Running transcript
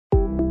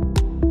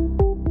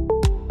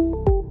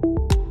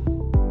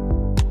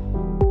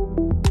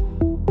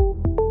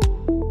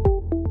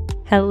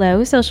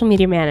Hello, social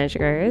media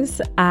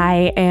managers.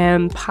 I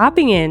am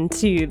popping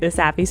into the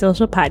Savvy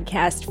Social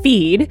podcast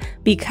feed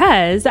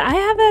because I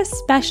have a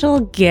special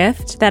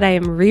gift that I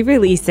am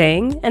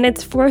re-releasing, and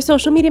it's for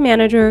social media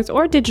managers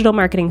or digital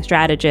marketing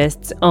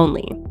strategists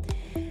only.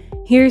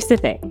 Here's the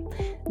thing.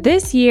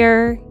 This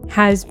year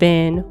has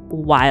been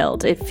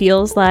wild. It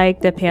feels like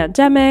the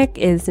pandemic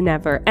is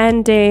never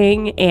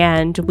ending,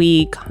 and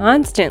we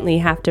constantly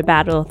have to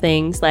battle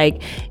things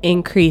like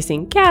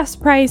increasing gas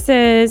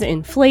prices,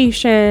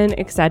 inflation,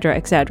 etc.,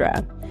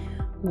 etc.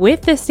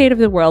 With the state of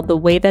the world the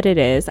way that it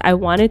is, I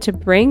wanted to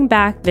bring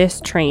back this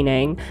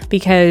training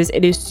because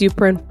it is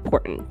super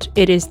important.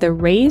 It is the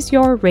Raise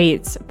Your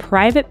Rates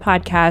private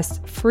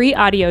podcast free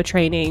audio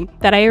training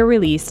that I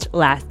released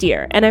last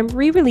year. And I'm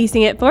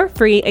re-releasing it for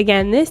free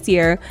again this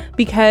year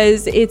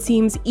because it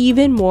seems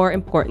even more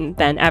important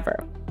than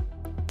ever.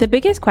 The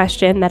biggest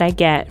question that I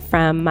get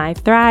from my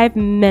Thrive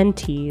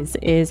mentees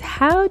is,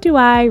 how do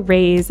I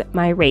raise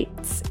my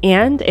rates?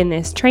 And in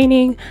this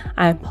training,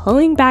 I'm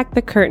pulling back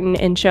the curtain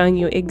and showing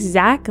you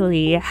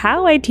exactly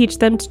how I teach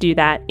them to do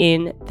that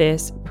in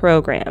this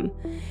program.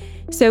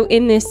 So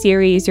in this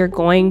series, you're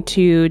going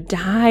to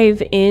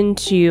dive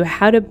into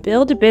how to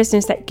build a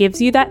business that gives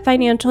you that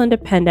financial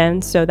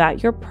independence so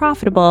that you're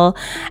profitable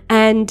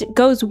and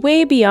goes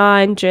way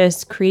beyond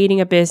just creating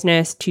a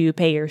business to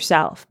pay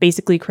yourself,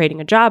 basically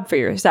creating a job for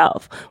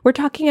yourself. We're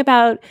talking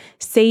about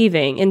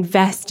saving,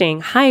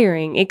 investing,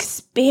 hiring,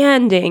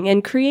 expanding,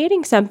 and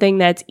creating something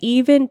that's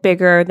even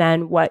bigger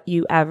than what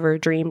you ever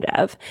dreamed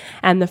of.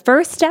 And the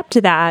first step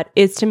to that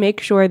is to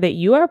make sure that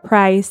you are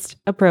priced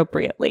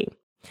appropriately.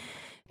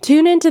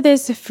 Tune into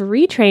this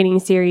free training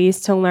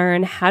series to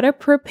learn how to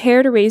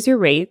prepare to raise your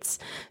rates.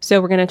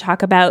 So we're going to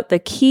talk about the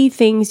key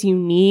things you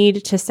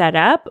need to set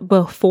up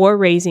before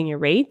raising your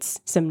rates,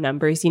 some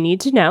numbers you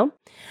need to know.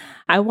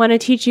 I want to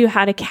teach you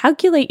how to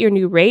calculate your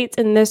new rates,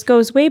 and this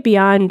goes way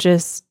beyond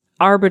just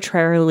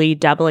arbitrarily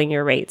doubling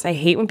your rates. I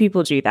hate when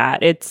people do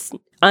that. It's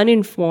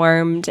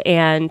uninformed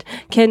and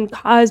can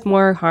cause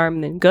more harm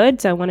than good.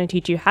 So I want to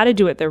teach you how to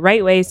do it the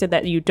right way so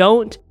that you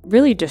don't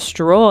really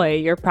destroy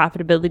your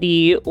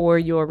profitability or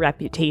your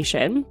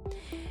reputation.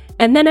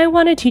 And then I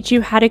want to teach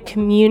you how to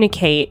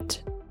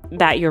communicate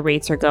that your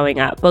rates are going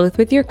up, both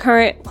with your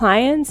current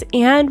clients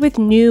and with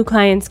new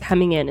clients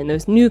coming in. And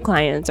those new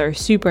clients are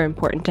super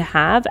important to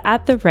have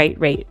at the right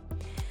rate.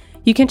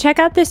 You can check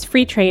out this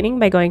free training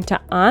by going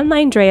to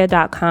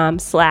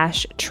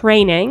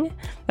onlinedrea.com/training.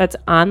 That's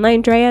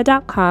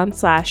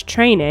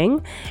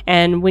onlinedrea.com/training.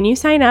 And when you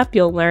sign up,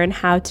 you'll learn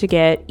how to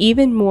get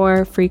even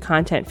more free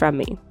content from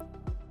me.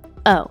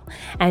 Oh,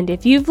 and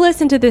if you've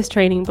listened to this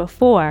training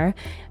before,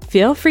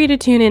 feel free to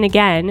tune in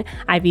again.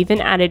 I've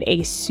even added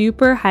a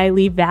super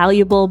highly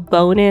valuable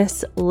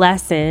bonus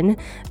lesson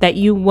that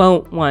you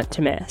won't want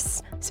to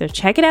miss. So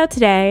check it out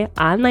today,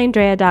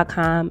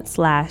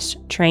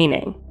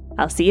 onlinedrea.com/training.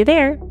 I'll see you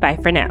there. Bye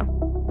for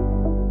now.